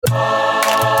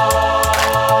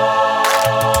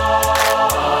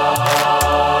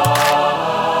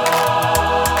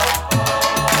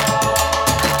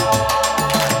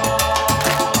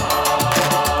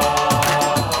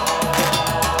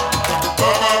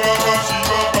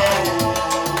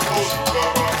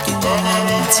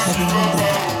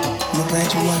Welcome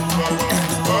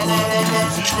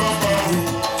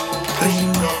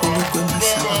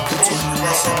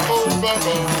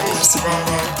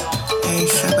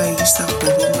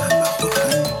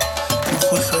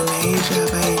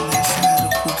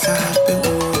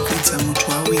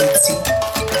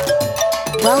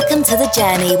to The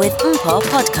Journey with Mpho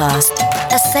podcast,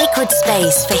 a sacred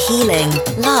space for healing,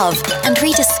 love, and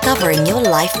rediscovering your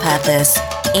life purpose.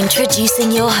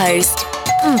 Introducing your host,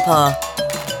 Mpho.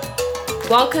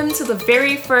 Welcome to the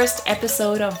very first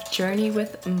episode of Journey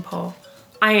with Mpho.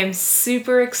 I am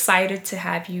super excited to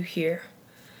have you here.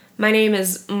 My name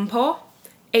is Mpho,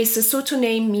 a Sesotho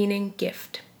name meaning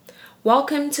gift.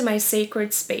 Welcome to my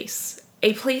sacred space,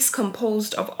 a place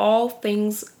composed of all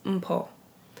things Mpho.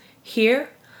 Here,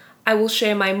 I will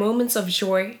share my moments of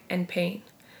joy and pain.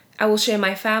 I will share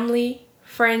my family,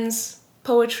 friends,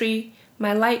 poetry,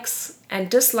 my likes and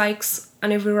dislikes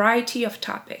on a variety of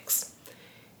topics.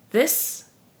 This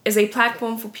is a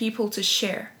platform for people to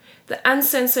share the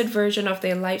uncensored version of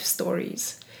their life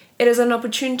stories. It is an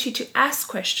opportunity to ask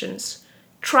questions,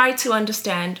 try to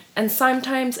understand, and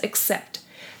sometimes accept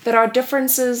that our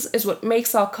differences is what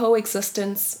makes our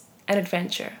coexistence an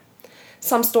adventure.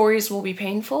 Some stories will be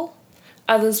painful,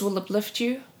 others will uplift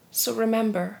you. So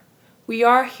remember, we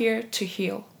are here to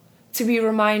heal, to be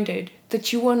reminded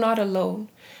that you are not alone,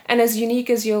 and as unique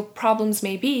as your problems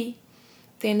may be,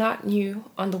 they're not new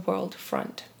on the world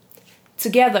front.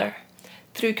 Together,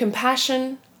 through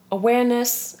compassion,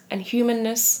 awareness, and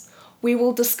humanness, we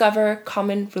will discover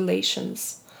common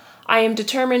relations. I am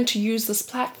determined to use this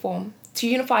platform to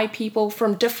unify people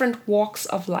from different walks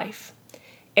of life.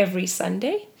 Every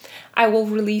Sunday, I will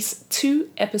release 2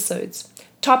 episodes.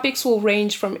 Topics will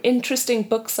range from interesting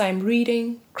books I'm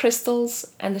reading,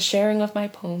 crystals, and the sharing of my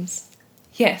poems.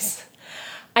 Yes,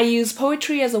 I use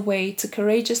poetry as a way to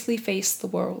courageously face the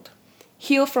world,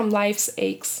 heal from life's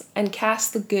aches, and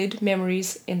cast the good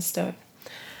memories in stone.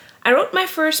 I wrote my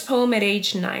first poem at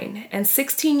age 9, and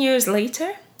 16 years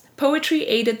later, poetry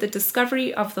aided the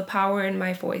discovery of the power in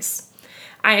my voice.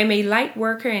 I am a light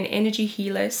worker and energy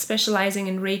healer specializing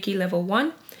in Reiki Level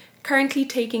 1, currently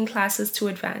taking classes to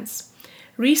advance.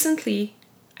 Recently,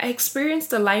 I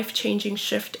experienced a life-changing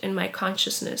shift in my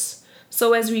consciousness.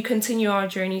 So as we continue our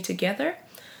journey together,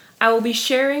 I will be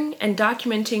sharing and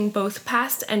documenting both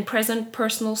past and present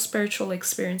personal spiritual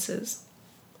experiences.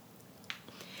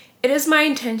 It is my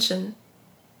intention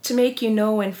to make you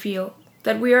know and feel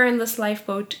that we are in this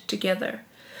lifeboat together.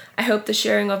 I hope the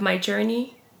sharing of my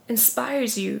journey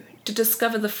inspires you to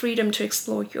discover the freedom to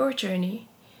explore your journey.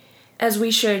 As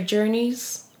we share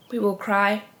journeys, we will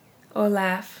cry or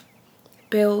laugh,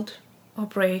 build or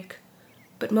break,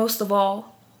 but most of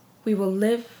all, we will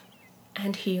live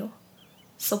and heal.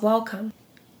 So welcome.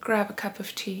 Grab a cup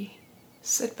of tea,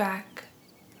 sit back,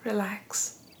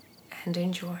 relax, and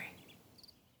enjoy.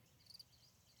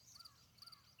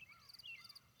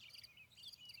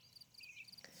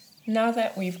 Now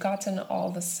that we've gotten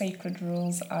all the sacred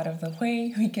rules out of the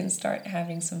way, we can start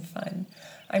having some fun.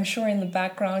 I'm sure in the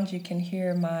background you can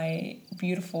hear my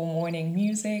beautiful morning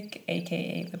music,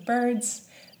 aka the birds.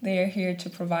 They are here to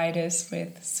provide us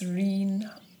with serene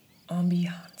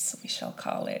ambiance, we shall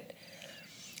call it.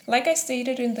 Like I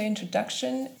stated in the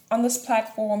introduction, on this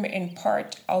platform in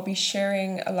part, I'll be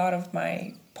sharing a lot of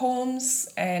my poems,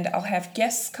 and I'll have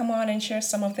guests come on and share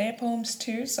some of their poems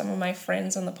too, some of my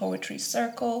friends on the Poetry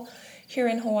Circle here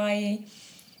in Hawaii.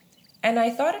 And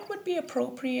I thought it would be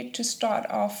appropriate to start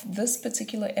off this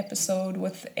particular episode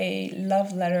with a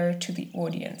love letter to the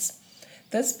audience.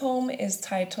 This poem is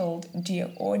titled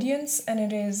Dear Audience, and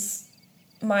it is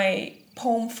my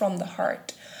poem from the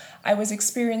heart. I was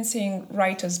experiencing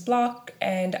writer's block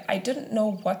and I didn't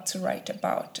know what to write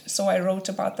about. So I wrote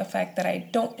about the fact that I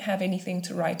don't have anything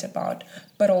to write about,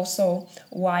 but also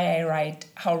why I write,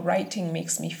 how writing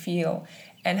makes me feel,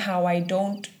 and how I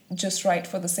don't just write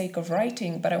for the sake of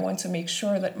writing, but I want to make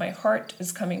sure that my heart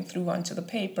is coming through onto the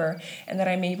paper and that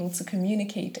I'm able to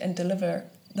communicate and deliver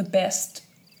the best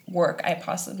work I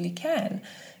possibly can.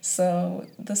 So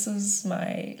this is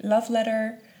my love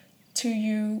letter to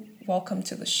you. Welcome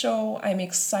to the show. I'm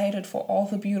excited for all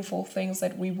the beautiful things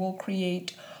that we will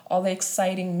create, all the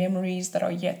exciting memories that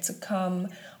are yet to come,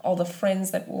 all the friends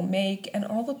that we'll make, and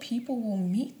all the people we'll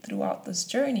meet throughout this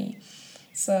journey.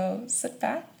 So sit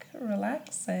back,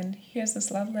 relax, and here's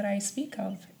this love that I speak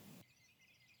of.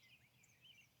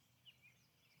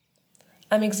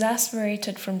 I'm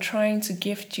exasperated from trying to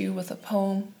gift you with a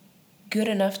poem good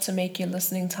enough to make your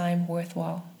listening time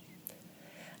worthwhile.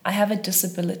 I have a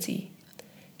disability.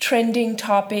 Trending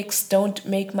topics don't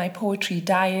make my poetry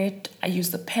diet. I use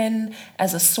the pen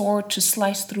as a sword to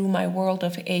slice through my world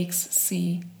of aches.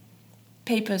 See,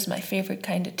 paper is my favorite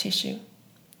kind of tissue.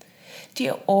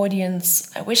 Dear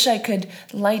audience, I wish I could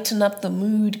lighten up the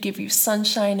mood, give you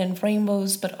sunshine and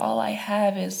rainbows, but all I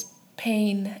have is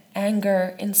pain,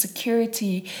 anger,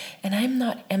 insecurity, and I'm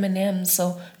not Eminem,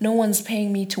 so no one's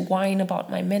paying me to whine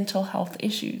about my mental health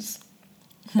issues.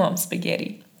 Mom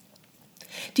Spaghetti.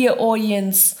 Dear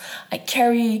audience, I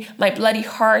carry my bloody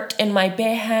heart in my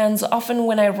bare hands often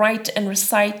when I write and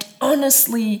recite.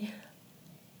 Honestly,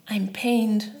 I'm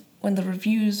pained when the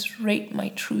reviews rate my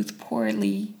truth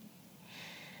poorly.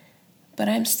 But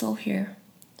I'm still here,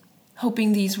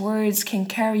 hoping these words can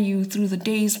carry you through the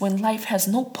days when life has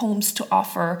no poems to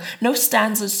offer, no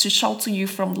stanzas to shelter you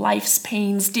from life's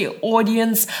pains. Dear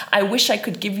audience, I wish I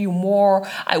could give you more.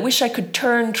 I wish I could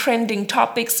turn trending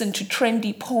topics into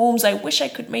trendy poems. I wish I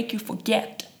could make you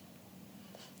forget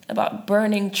about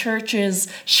burning churches,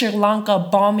 Sri Lanka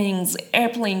bombings,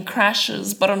 airplane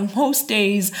crashes. But on most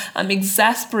days, I'm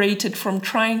exasperated from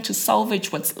trying to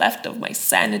salvage what's left of my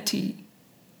sanity.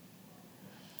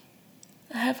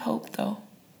 I have hope, though.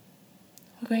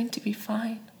 We're going to be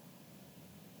fine.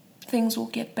 Things will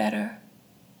get better.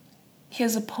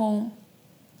 Here's a poem.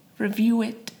 Review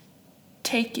it.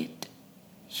 Take it.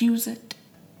 Use it.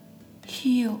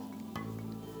 Heal.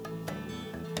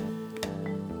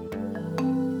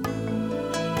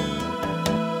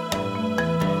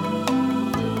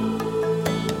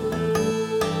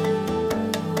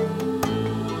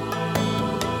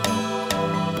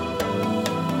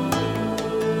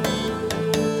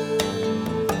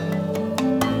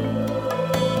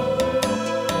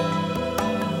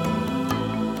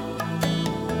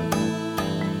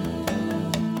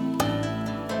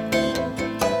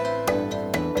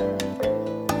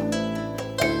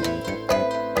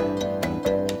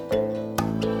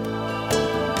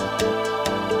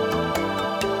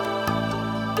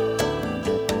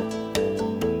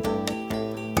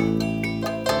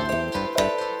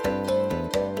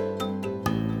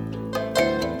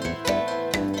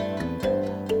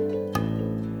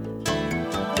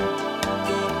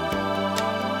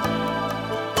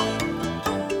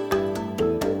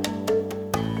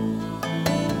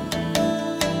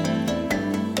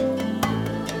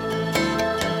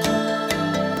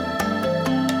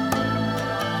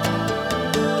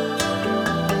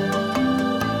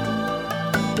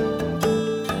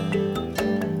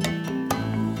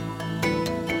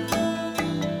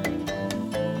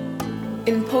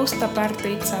 In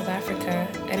post-apartheid South Africa,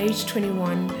 at age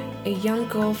 21, a young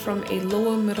girl from a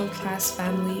lower middle-class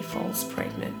family falls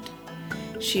pregnant.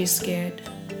 She is scared,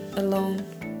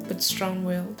 alone, but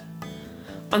strong-willed.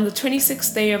 On the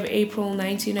 26th day of April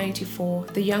 1994,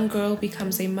 the young girl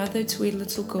becomes a mother to a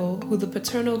little girl who the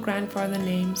paternal grandfather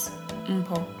names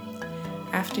Mpho,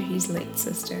 after his late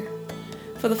sister.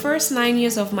 For the first 9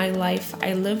 years of my life,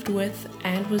 I lived with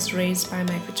and was raised by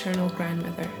my paternal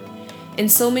grandmother. In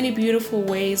so many beautiful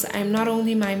ways, I am not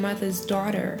only my mother's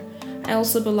daughter, I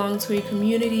also belong to a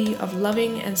community of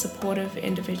loving and supportive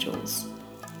individuals.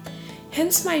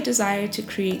 Hence my desire to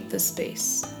create this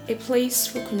space, a place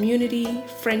for community,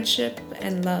 friendship,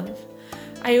 and love.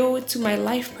 I owe it to my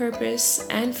life purpose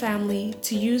and family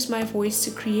to use my voice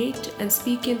to create and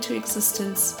speak into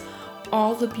existence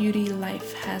all the beauty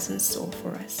life has in store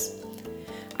for us.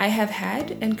 I have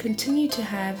had and continue to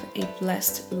have a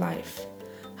blessed life.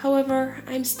 However,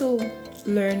 I'm still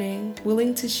learning,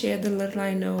 willing to share the little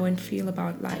I know and feel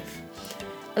about life.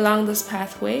 Along this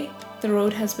pathway, the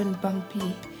road has been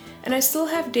bumpy, and I still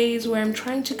have days where I'm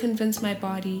trying to convince my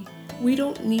body we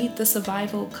don't need the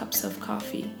survival cups of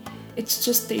coffee. It's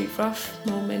just a rough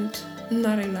moment,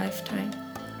 not a lifetime.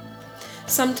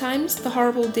 Sometimes the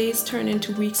horrible days turn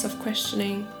into weeks of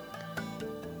questioning.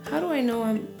 How do I know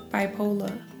I'm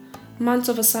bipolar? Months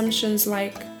of assumptions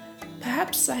like,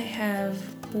 perhaps I have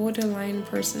borderline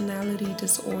personality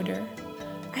disorder.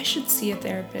 I should see a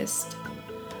therapist.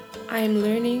 I am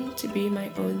learning to be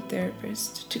my own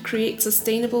therapist, to create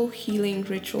sustainable healing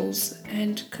rituals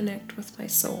and connect with my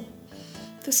soul.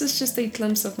 This is just a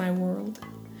glimpse of my world.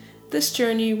 This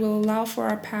journey will allow for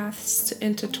our paths to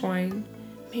intertwine.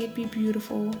 May it be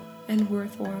beautiful and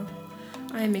worthwhile.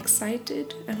 I am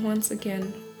excited and once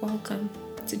again, welcome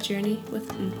to Journey with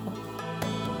Mpho.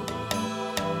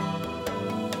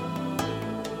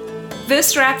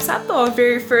 This wraps up our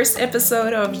very first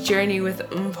episode of Journey with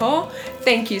Mpho.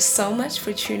 Thank you so much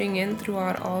for tuning in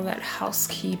throughout all that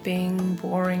housekeeping,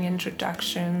 boring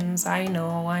introductions. I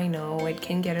know, it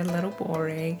can get a little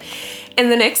boring. In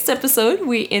the next episode,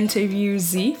 we interview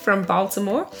Z from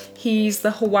Baltimore. He's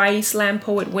the Hawaii Slam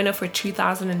Poet winner for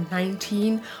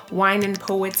 2019, Wine and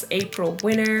Poets April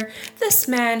winner. This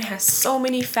man has so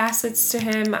many facets to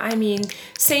him. I mean,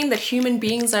 saying that human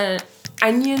beings are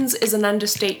onions is an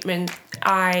understatement.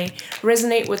 I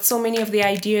resonate with so many of the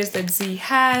ideas that Z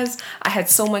has. I had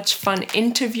so much fun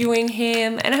interviewing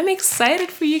him, and I'm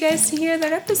excited for you guys to hear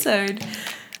that episode.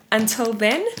 Until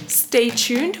then, stay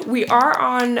tuned. We are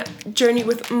on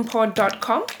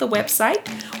journeywithmpo.com, the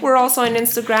website. We're also on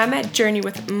Instagram at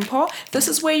journeywithmpo. This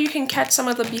is where you can catch some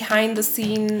of the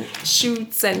behind-the-scene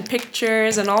shoots and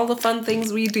pictures and all the fun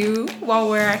things we do while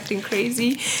we're acting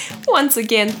crazy. Once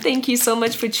again, thank you so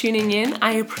much for tuning in.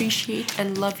 I appreciate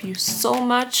and love you so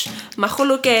much.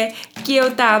 Maholo ke, kia o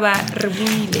taba, re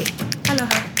buile.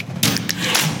 Aloha.